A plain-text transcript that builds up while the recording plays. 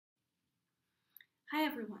Hi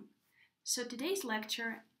everyone. So today's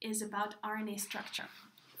lecture is about RNA structure.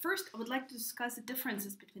 First, I would like to discuss the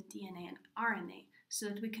differences between DNA and RNA so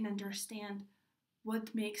that we can understand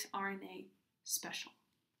what makes RNA special.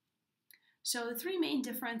 So the three main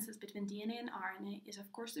differences between DNA and RNA is of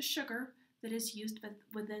course the sugar that is used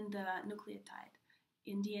within the nucleotide.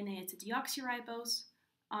 In DNA it's a deoxyribose,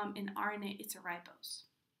 in RNA it's a ribose.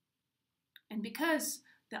 And because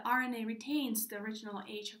the RNA retains the original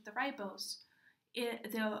H of the ribose,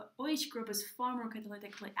 the OH group is far more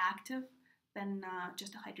catalytically active than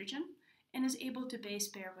just a hydrogen and is able to base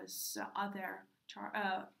pair with other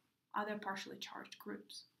partially charged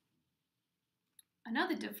groups.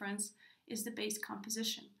 Another difference is the base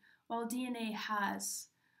composition. While DNA has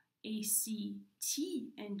A, C, T,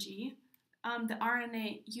 and G, the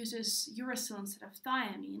RNA uses uracil instead of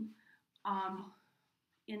thiamine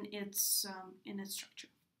in its structure.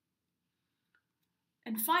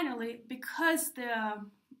 And finally, because the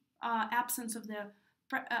absence of the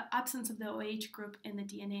OH group in the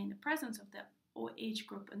DNA and the presence of the OH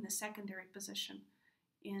group in the secondary position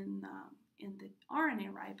in the RNA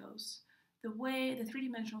ribose, the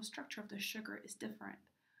three-dimensional structure of the sugar is different.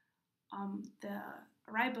 The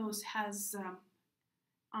ribose has a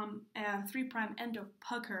 3' endo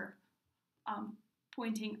pucker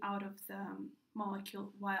pointing out of the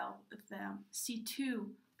molecule, while the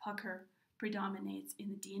C2 pucker predominates in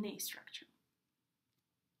the DNA structure.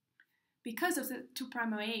 Because of the 2'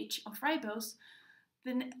 OH of ribose,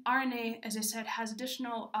 the RNA, as I said, has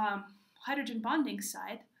additional hydrogen bonding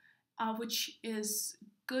site, which is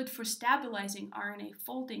good for stabilizing RNA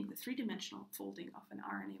folding, the three-dimensional folding of an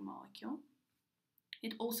RNA molecule.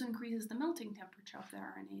 It also increases the melting temperature of the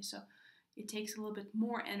RNA, so it takes a little bit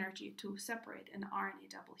more energy to separate an RNA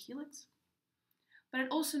double helix. But it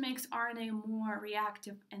also makes RNA more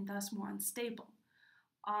reactive and thus more unstable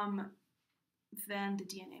than the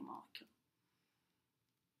DNA molecule.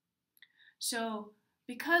 So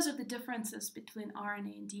because of the differences between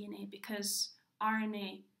RNA and DNA, because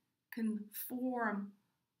RNA can form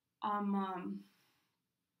a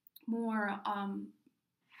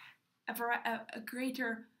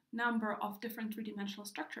greater number of different three-dimensional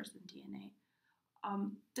structures than DNA,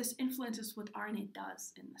 this influences what RNA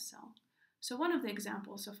does in the cell. So one of the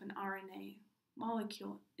examples of an RNA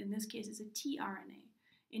molecule, in this case, is a tRNA.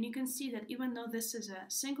 And you can see that even though this is a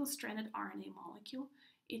single-stranded RNA molecule,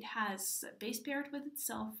 it has base paired with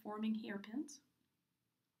itself, forming hairpins,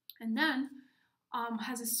 and then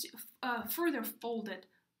has further folded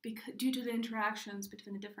due to the interactions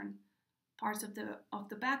between the different parts of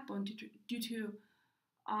the backbone due to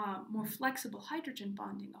more flexible hydrogen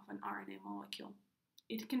bonding of an RNA molecule.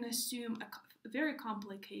 It can assume a very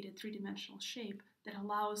complicated three-dimensional shape that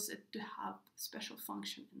allows it to have special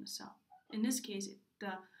function in the cell. In this case, it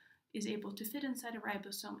is able to fit inside a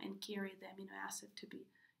ribosome and carry the amino acid to be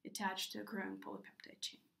attached to a growing polypeptide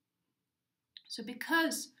chain. So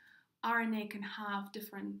because RNA can have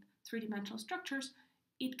different three-dimensional structures,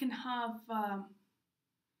 it can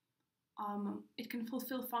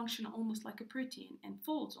fulfill function almost like a protein and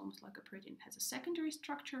folds almost like a protein. It has a secondary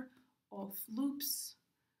structure of loops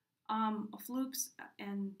and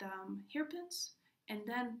hairpins, and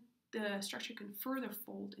then the structure can further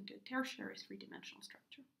fold into a tertiary three-dimensional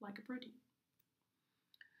structure, like a protein.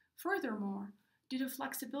 Furthermore, due to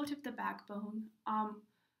flexibility of the backbone,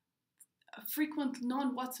 frequent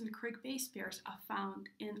non-Watson-Crick base pairs are found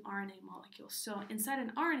in RNA molecules. So inside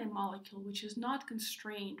an RNA molecule, which is not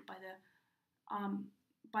constrained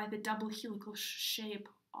by the double helical shape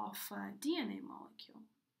of a DNA molecule,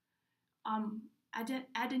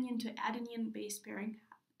 adenine to adenine base pairing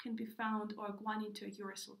can be found, or guanine to a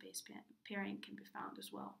uracil base pairing can be found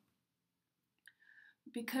as well.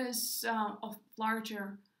 Because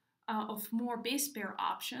of more base pair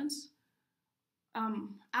options,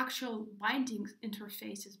 actual binding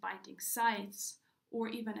interfaces, binding sites, or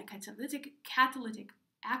even a catalytic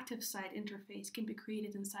active site interface can be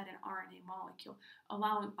created inside an RNA molecule,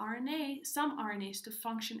 allowing some RNAs to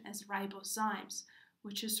function as ribozymes,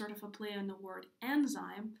 which is sort of a play on the word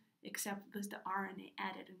enzyme, except with the RNA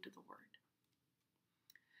added into the word.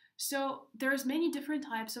 So there's many different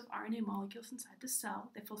types of RNA molecules inside the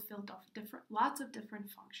cell. They fulfill lots of different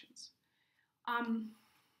functions. On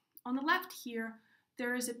the left here,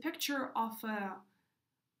 there is a picture of a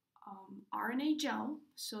RNA gel.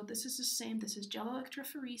 So this is the same. This is gel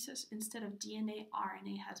electrophoresis. Instead of DNA,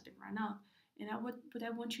 RNA has been run out. And what I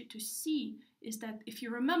want you to see is that if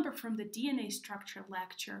you remember from the DNA structure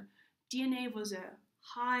lecture, DNA was a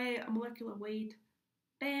high molecular weight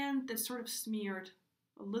band that sort of smeared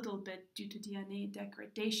a little bit due to DNA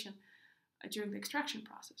degradation during the extraction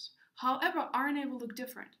process. However, RNA will look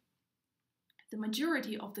different. The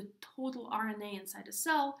majority of the total RNA inside a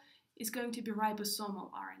cell is going to be ribosomal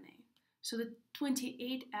RNA. So the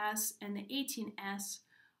 28S and the 18S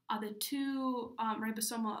are the two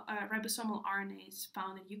ribosomal RNAs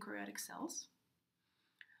found in eukaryotic cells.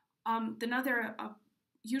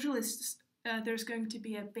 Usually there's going to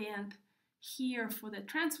be a band here for the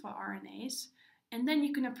transfer RNAs, and then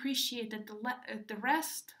you can appreciate that the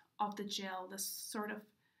rest of the gel, the sort of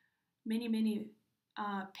many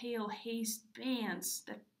pale haze bands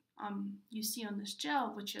that you see on this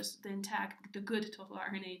gel, which is the good total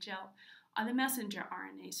RNA gel, are the messenger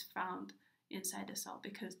RNAs found inside the cell,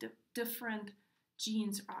 because the different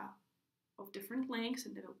genes are of different lengths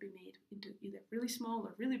and they will be made into either really small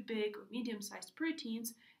or really big or medium-sized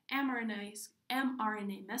proteins. mRNA,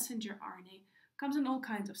 messenger RNA, comes in all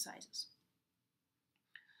kinds of sizes.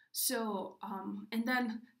 So, and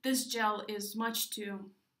then this gel is much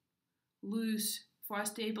too loose for us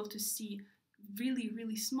to be able to see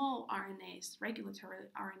really small RNAs, regulatory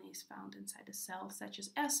RNAs found inside the cell, such as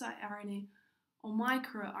siRNA or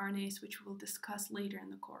microRNAs, which we'll discuss later in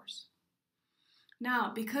the course.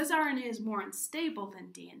 Now, because RNA is more unstable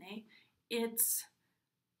than DNA, it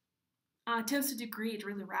tends to degrade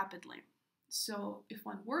really rapidly. So if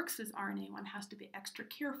one works with RNA, one has to be extra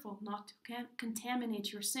careful not to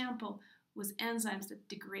contaminate your sample with enzymes that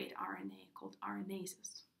degrade RNA, called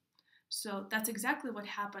RNases. So that's exactly what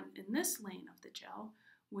happened in this lane of the gel,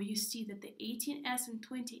 where you see that the 18S and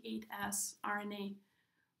 28S RNA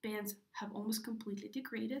bands have almost completely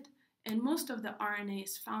degraded, and most of the RNA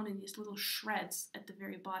is found in these little shreds at the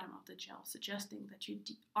very bottom of the gel, suggesting that your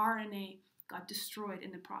RNA got destroyed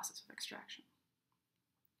in the process of extraction.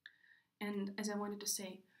 And as I wanted to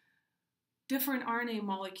say, different RNA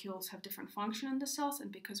molecules have different function in the cells,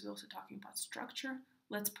 and because we're also talking about structure,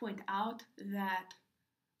 let's point out that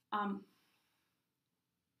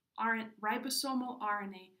ribosomal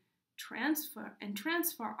RNA transfer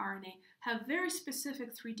RNA have very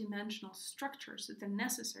specific three-dimensional structures that are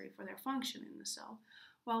necessary for their function in the cell,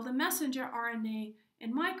 while the messenger RNA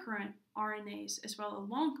and microRNAs, as well as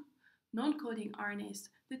long non-coding RNAs,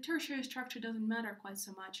 the tertiary structure doesn't matter quite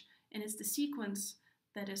so much, and it's the sequence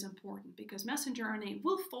that is important, because messenger RNA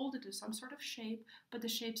will fold into some sort of shape, but the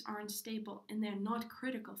shapes aren't stable and they're not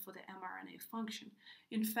critical for the mRNA function.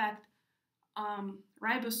 In fact,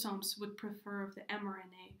 ribosomes would prefer if the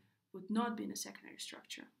mRNA would not be in a secondary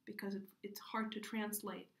structure, because it's hard to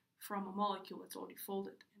translate from a molecule that's already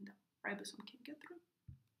folded and the ribosome can't get through.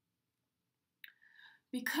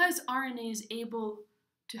 Because RNA is able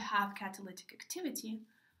to have catalytic activity,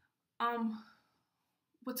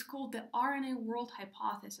 what's called the RNA world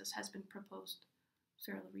hypothesis has been proposed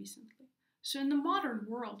fairly recently. So in the modern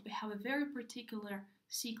world, we have a very particular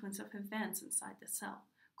sequence of events inside the cell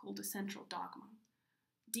called the central dogma.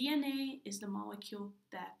 DNA is the molecule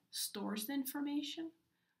that stores the information.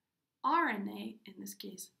 RNA, in this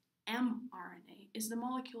case mRNA, is the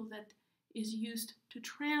molecule that is used to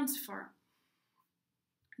transfer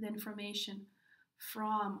the information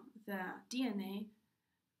from the DNA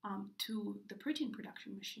to the protein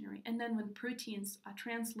production machinery. And then when proteins are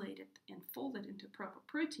translated and folded into proper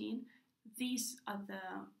protein, these are the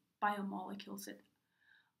biomolecules that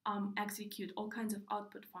execute all kinds of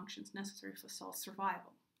output functions necessary for cell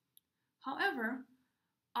survival. However,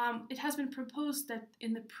 it has been proposed that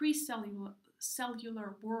in the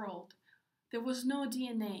pre-cellular world, there was no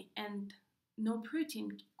DNA and no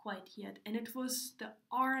protein quite yet, and it was the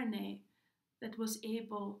RNA that was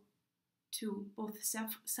able to both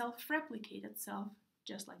self-replicate itself,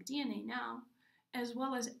 just like DNA now, as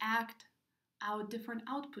well as act out different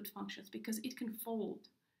output functions, because it can fold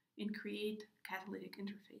and create catalytic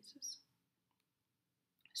interfaces.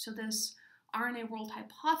 So this RNA world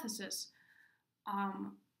hypothesis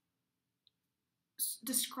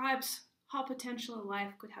describes how potentially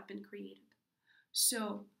life could have been created.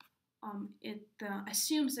 So it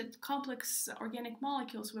assumes that complex organic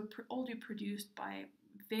molecules were already produced by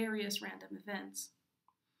various random events.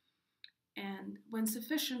 And when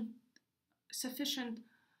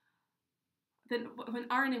when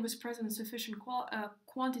RNA was present in sufficient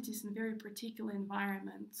quantities in very particular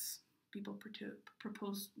environments, people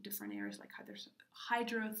propose different areas like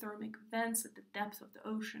hydrothermic vents at the depth of the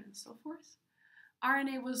ocean and so forth.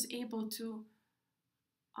 RNA was able to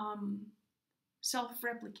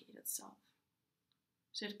self-replicate itself.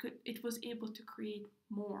 So it was able to create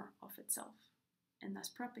more of itself and thus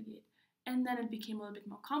propagate. And then it became a little bit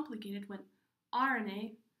more complicated when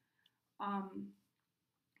RNA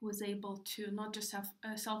was able to not just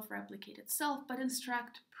self-replicate itself, but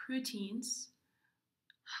instruct proteins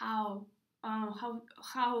how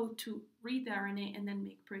how to read the RNA and then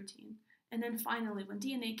make protein. And then finally, when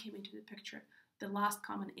DNA came into the picture, the last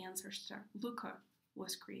common ancestor, LUCA,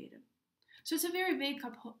 was created. So it's a very vague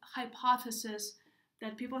hypothesis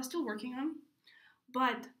that people are still working on,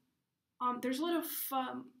 but there's a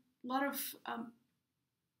lot of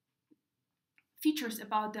features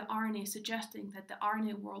about the RNA suggesting that the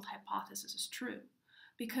RNA world hypothesis is true,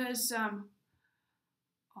 because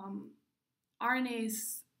RNA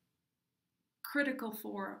is critical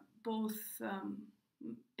for both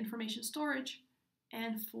information storage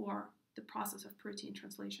and for the process of protein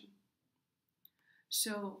translation.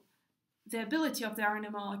 So the ability of the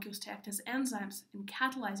RNA molecules to act as enzymes in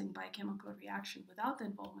catalyzing biochemical reaction without the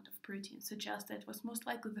involvement of protein suggests that it was most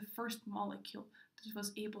likely the first molecule that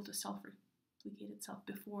was able to self-replicate itself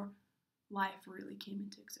before life really came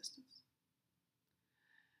into existence.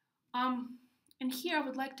 And here I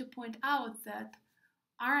would like to point out that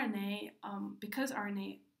RNA, because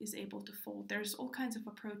RNA is able to fold, there's all kinds of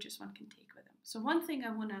approaches one can take with them. So one thing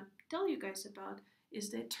I want to tell you guys about is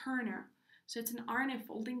the Turner. So it's an RNA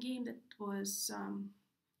folding game that was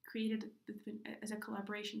created as a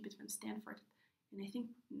collaboration between Stanford and I think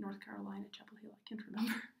North Carolina, Chapel Hill, I can't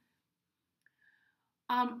remember.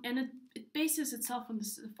 And it bases itself on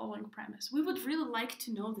the following premise. We would really like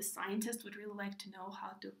to know, the scientist would really like to know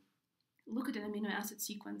how to look at an amino acid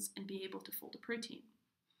sequence and be able to fold a protein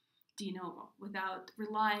de novo without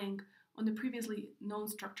relying on the previously known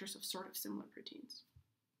structures of sort of similar proteins.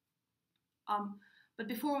 But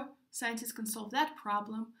before scientists can solve that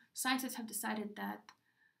problem, scientists have decided that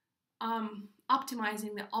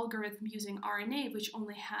optimizing the algorithm using RNA, which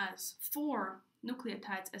only has 4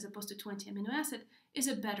 nucleotides as opposed to 20 amino acids, is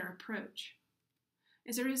a better approach.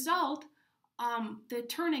 As a result, the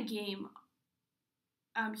Turner game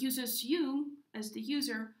uses you as the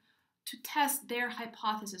user to test their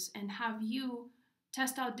hypothesis and have you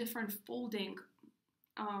test out different folding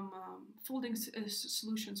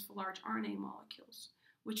solutions for large RNA molecules,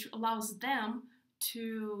 which allows them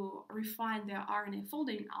to refine their RNA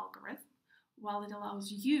folding algorithm, while it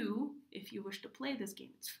allows you, if you wish to play this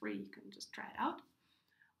game, it's free, you can just try it out,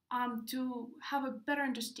 to have a better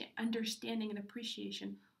understanding and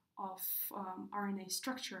appreciation of RNA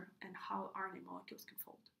structure and how RNA molecules can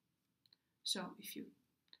fold. So if you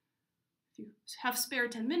have spare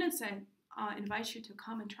 10 minutes, I invite you to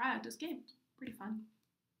come and try out this game. It's pretty fun.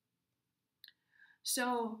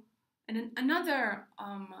 So, and another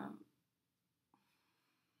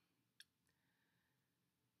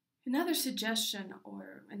suggestion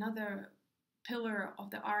or another pillar of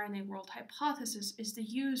the RNA world hypothesis is the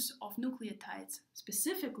use of nucleotides,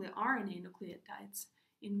 specifically RNA nucleotides,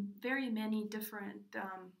 in very many different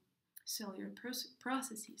cellular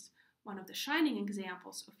processes. One of the shining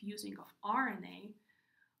examples of using of RNA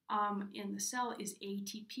in the cell is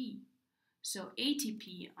ATP. So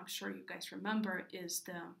ATP, I'm sure you guys remember, is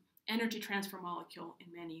the energy transfer molecule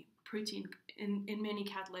in many many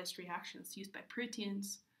catalyzed reactions used by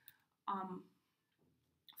proteins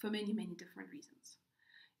for many different reasons.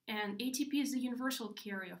 And ATP is the universal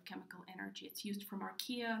carrier of chemical energy. It's used from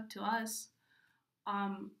archaea to us.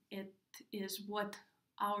 It is what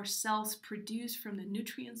our cells produce from the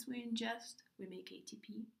nutrients we ingest. We make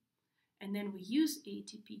ATP. And then we use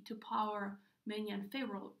ATP to power many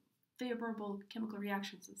unfavorable chemical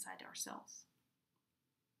reactions inside our cells.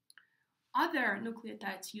 Other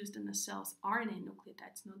nucleotides used in the cells, RNA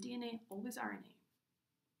nucleotides, no DNA, always RNA,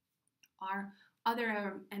 are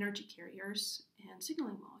other energy carriers and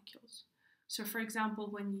signaling molecules. So for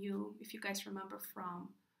example, if you guys remember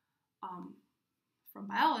from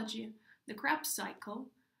biology, the Krebs cycle,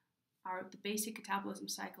 the basic catabolism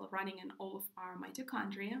cycle running in all of our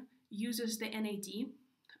mitochondria, uses the NAD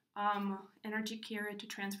energy carrier to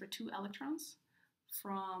transfer 2 electrons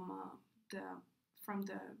from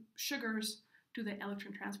the sugars to the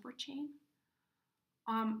electron transport chain,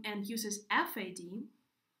 and uses FAD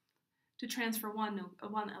to transfer one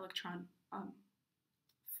electron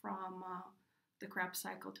from the Krebs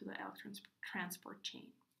cycle to the electron transport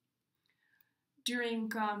chain. During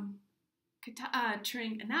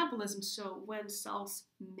anabolism, so when cells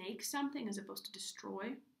make something as opposed to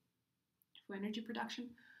destroy for energy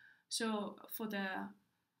production, so for the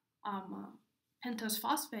pentose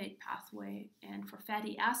phosphate pathway and for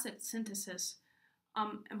fatty acid synthesis,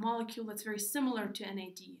 a molecule that's very similar to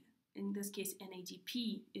NAD, in this case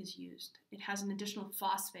NADP, is used. It has an additional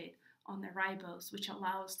phosphate on the ribose, which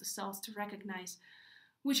allows the cells to recognize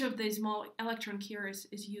which of these electron carriers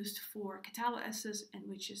is used for catalysis and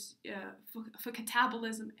which is for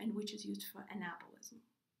catabolism and which is used for anabolism.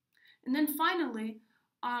 And then finally,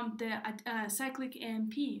 the cyclic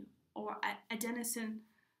AMP or adenosine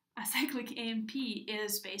cyclic AMP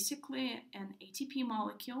is basically an ATP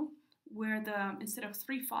molecule where instead of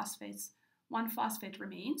 3 phosphates, 1 phosphate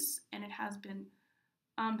remains, and it has been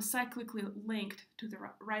cyclically linked to the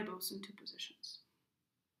ribose in 2 positions.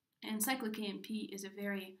 And cyclic AMP is a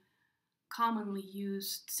very commonly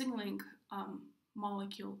used signaling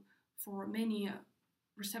molecule for many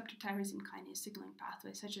receptor tyrosine kinase signaling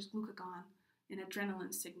pathways, such as glucagon and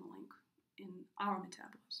adrenaline signaling in our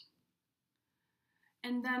metabolism.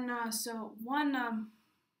 And then, so one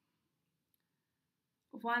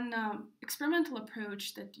experimental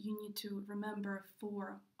approach that you need to remember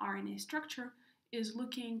for RNA structure is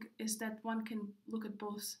that one can look at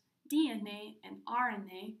both DNA and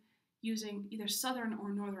RNA using either southern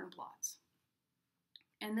or northern blots.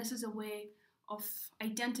 And this is a way of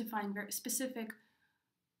identifying very specific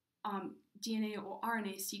DNA or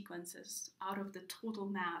RNA sequences out of the total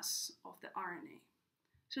mass of the RNA.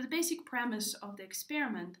 So the basic premise of the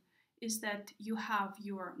experiment is that you have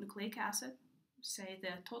your nucleic acid, say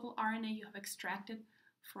the total RNA you have extracted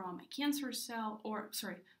from a cancer cell, or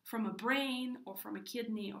from a brain, or from a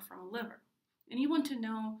kidney, or from a liver. And you want to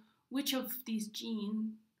know which of these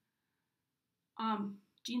gene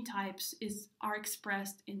types are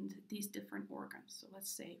expressed in these different organs. So let's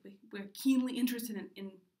say we're keenly interested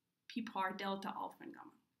in PPAR, delta, alpha, and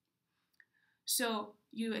gamma. So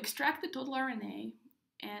you extract the total RNA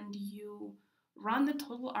and you run the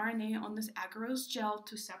total RNA on this agarose gel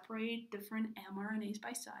to separate different mRNAs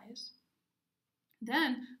by size.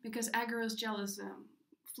 Then, because agarose gel is a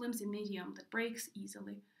flimsy medium that breaks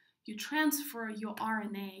easily, you transfer your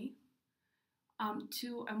RNA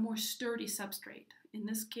to a more sturdy substrate. In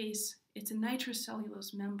this case, it's a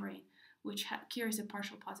nitrocellulose membrane, which carries a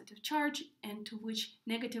partial positive charge and to which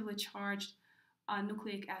negatively charged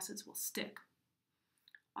nucleic acids will stick.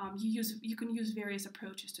 You can use various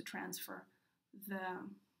approaches to transfer the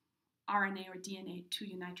RNA or DNA to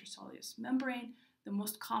your nitrocellulose membrane. The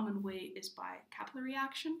most common way is by capillary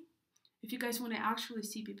action. If you guys want to actually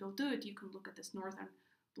see people do it, you can look at this northern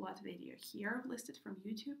blot video here listed from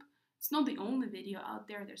YouTube. It's not the only video out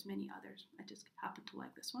there, there's many others. I just happen to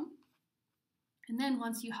like this one. And then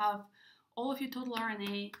once you have all of your total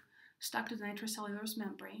RNA stuck to the nitrocellulose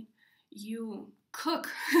membrane, you cook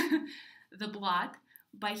the blot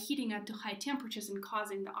by heating it to high temperatures and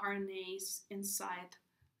causing the RNAs inside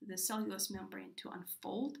the cellulose membrane to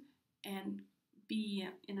unfold and be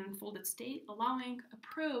in an unfolded state, allowing a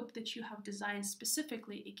probe that you have designed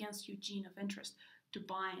specifically against your gene of interest to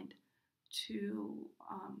bind to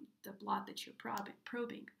the blot that you're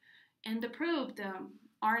probing. And the probe, the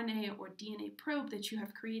RNA or DNA probe that you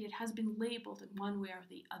have created, has been labeled in one way or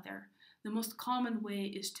the other. The most common way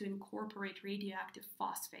is to incorporate radioactive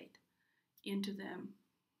phosphate into the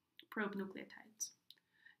probe nucleotides.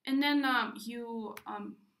 And then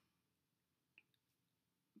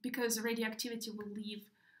because radioactivity will leave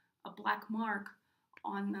a black mark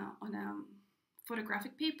on a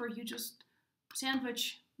photographic paper, you just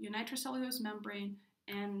sandwich your nitrocellulose membrane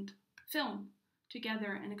and film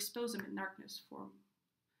together and expose them in darkness for,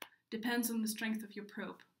 depends on the strength of your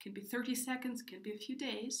probe. Can be 30 seconds, can be a few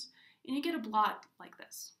days, and you get a blot like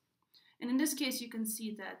this. And in this case, you can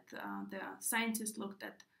see that the scientists looked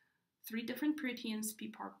at 3 different proteins,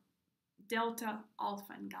 PPAR, delta,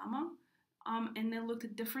 alpha, and gamma, and they looked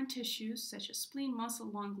at different tissues such as spleen, muscle,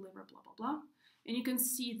 lung, liver, blah, blah, blah. And you can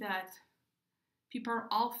see that PPAR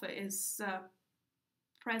alpha is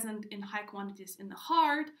present in high quantities in the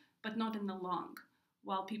heart, but not in the lung,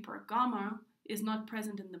 while PPAR gamma is not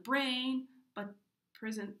present in the brain, but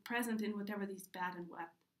present in whatever these bad and wet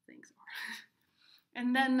things are.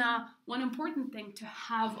 And then one important thing to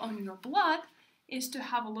have on your blood is to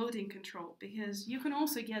have a loading control, because you can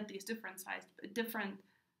also get these different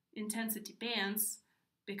intensity bands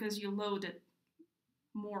because you loaded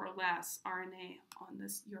more or less RNA on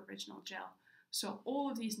your original gel. So all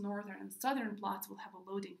of these northern and southern blots will have a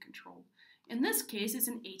loading control. In this case, it's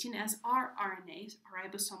an 18S rRNA,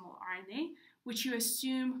 ribosomal RNA, which you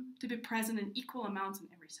assume to be present in equal amounts in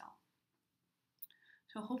every cell.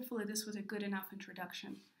 So hopefully this was a good enough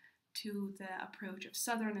introduction to the approach of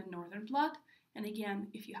southern and northern blot. And again,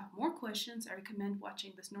 if you have more questions, I recommend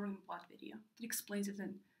watching this northern blot video that explains it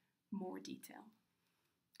in more detail.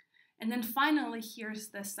 And then finally, here's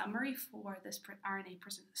the summary for this RNA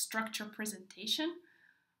structure presentation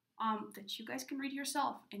that you guys can read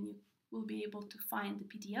yourself, and you will be able to find the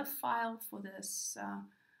PDF file for this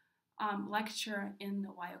lecture in the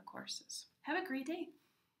WIO courses. Have a great day.